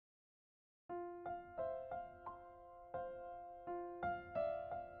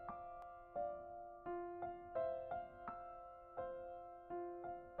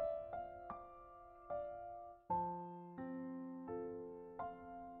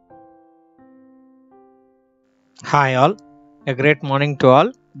Hi all, a great morning to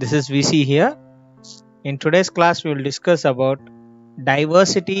all. This is VC here. In today's class we will discuss about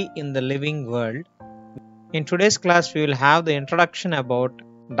diversity in the living world. In today's class we will have the introduction about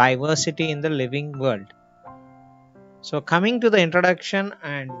diversity in the living world. So coming to the introduction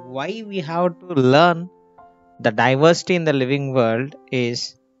and why we have to learn the diversity in the living world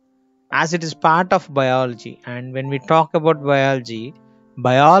is as it is part of biology, and when we talk about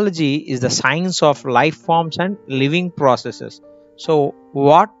biology is the science of life forms and living processes. So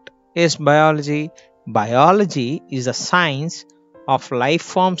what is biology? Biology is a science of life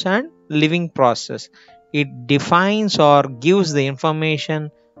forms and living process. It defines or gives the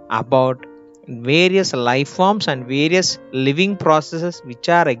information about various life forms and various living processes which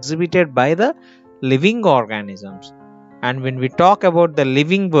are exhibited by the living organisms. And when we talk about the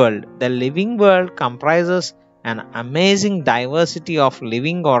living world comprises an amazing diversity of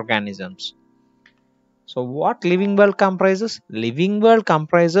living organisms. So what living world comprises? Living world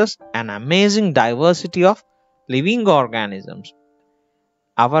comprises an amazing diversity of living organisms.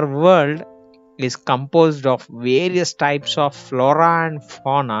 Our world is composed of various types of flora and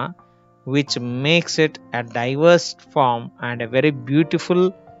fauna, which makes it a diverse form and a very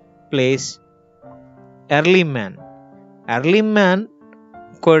beautiful place. Early man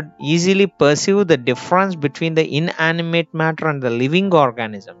could easily perceive the difference between the inanimate matter and the living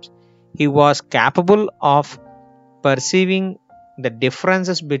organisms. He was capable of perceiving the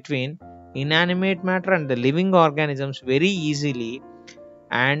differences between inanimate matter and the living organisms very easily,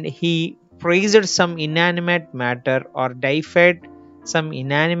 and he praised some inanimate matter or deified some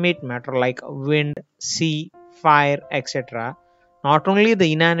inanimate matter like wind, sea, fire, etc. Not only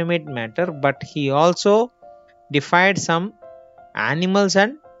the inanimate matter, but he also deified some animals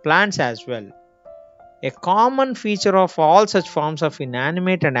and plants as well. A common feature of all such forms of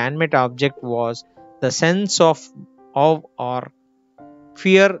inanimate and animate object was the sense of awe or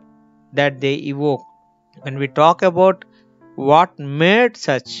fear that they evoke. When we talk about what made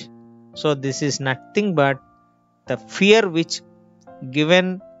such, so this is nothing but the fear which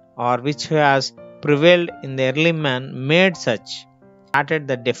given or which has prevailed in the early man made such. Started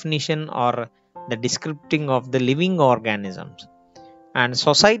the definition or the descripting of the living organisms. And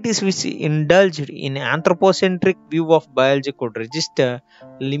societies which indulged in anthropocentric view of biology could register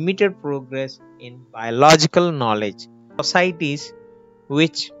limited progress in biological knowledge. Societies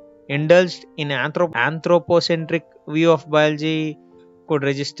which indulged in anthropocentric view of biology could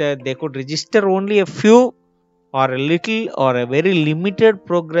register only a few or a little or a very limited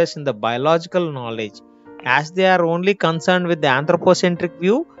progress in the biological knowledge, as they are only concerned with the anthropocentric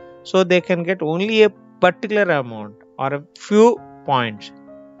view, so they can get only a particular amount or a few points.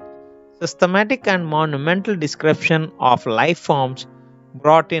 Systematic and monumental description of life forms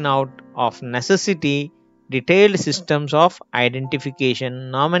brought in out of necessity detailed systems of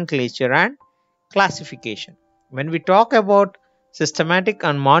identification, nomenclature, and classification. When we talk about systematic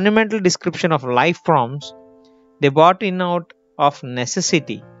and monumental description of life forms, they brought in out of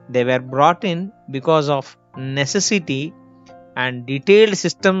necessity. They were brought in because of necessity and detailed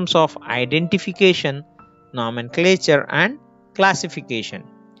systems of identification, nomenclature, and classification.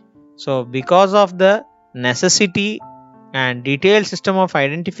 So because of the necessity and detailed system of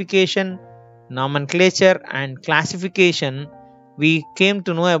identification, nomenclature, and classification, we came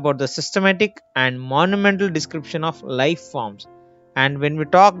to know about the systematic and monumental description of life forms. And when we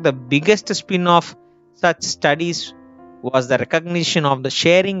talk, the biggest spin of such studies was the recognition of the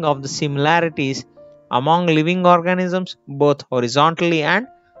sharing of the similarities among living organisms both horizontally and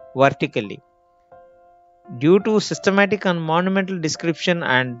vertically. Due to systematic and monumental description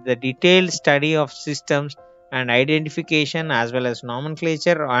and the detailed study of systems and identification as well as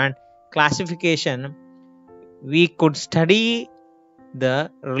nomenclature and classification, we could study the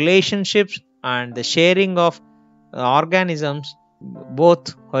relationships and the sharing of organisms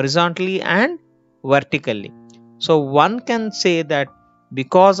both horizontally and vertically. So one can say that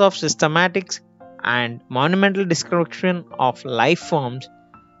because of systematics and monumental description of life forms,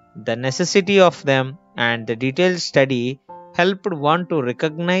 the necessity of them and the detailed study helped one to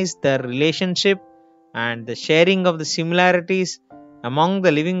recognize the relationship and the sharing of the similarities among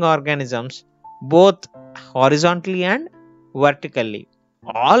the living organisms both horizontally and vertically.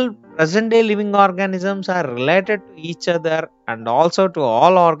 All present day living organisms are related to each other and also to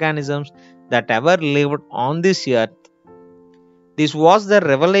all organisms that ever lived on this earth. This was the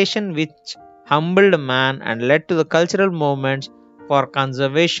revelation which humbled man and led to the cultural movements for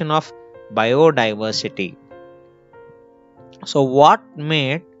conservation of biodiversity. So what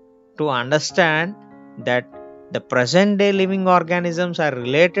made to understand that the present day living organisms are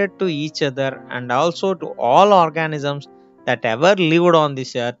related to each other and also to all organisms that ever lived on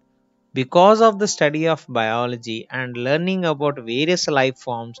this earth. Because of the study of biology and learning about various life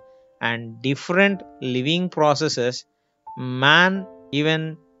forms and different living processes, man,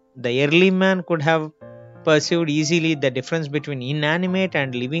 even the early man, could have perceived easily the difference between inanimate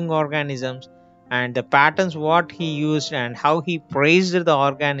and living organisms, and the patterns what he used and how he praised the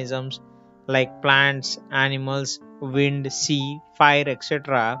organisms like plants, animals, wind, sea, fire,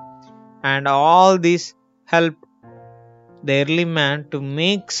 etc. And all this helped the early man to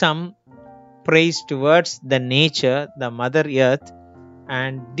make some praise towards the nature, the mother earth.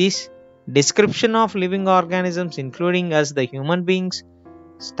 And this description of living organisms, including us the human beings,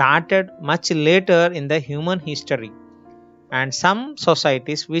 started much later in the human history. And some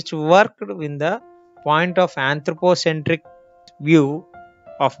societies which worked in the point of anthropocentric view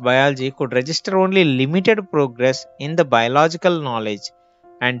of biology could register only limited progress in the biological knowledge,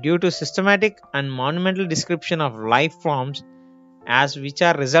 and due to systematic and monumental description of life forms as which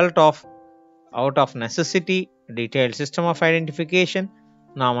are result of out of necessity, detailed system of identification,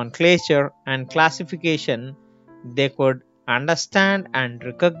 nomenclature, and classification, they could understand and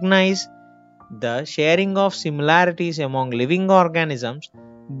recognize the sharing of similarities among living organisms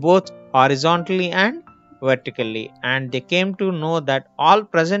both horizontally and vertically, and they came to know that all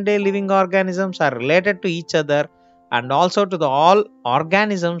present day living organisms are related to each other and also to the all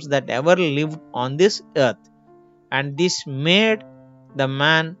organisms that ever lived on this earth. And this made the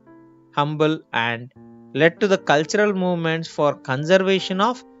man humble and led to the cultural movements for conservation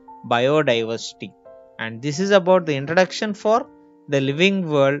of biodiversity. And this is about the introduction for the living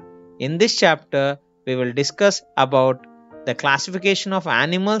world. In this chapter, we will discuss about the classification of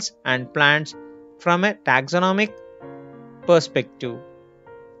animals and plants from a taxonomic perspective.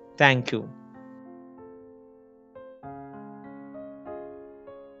 Thank you.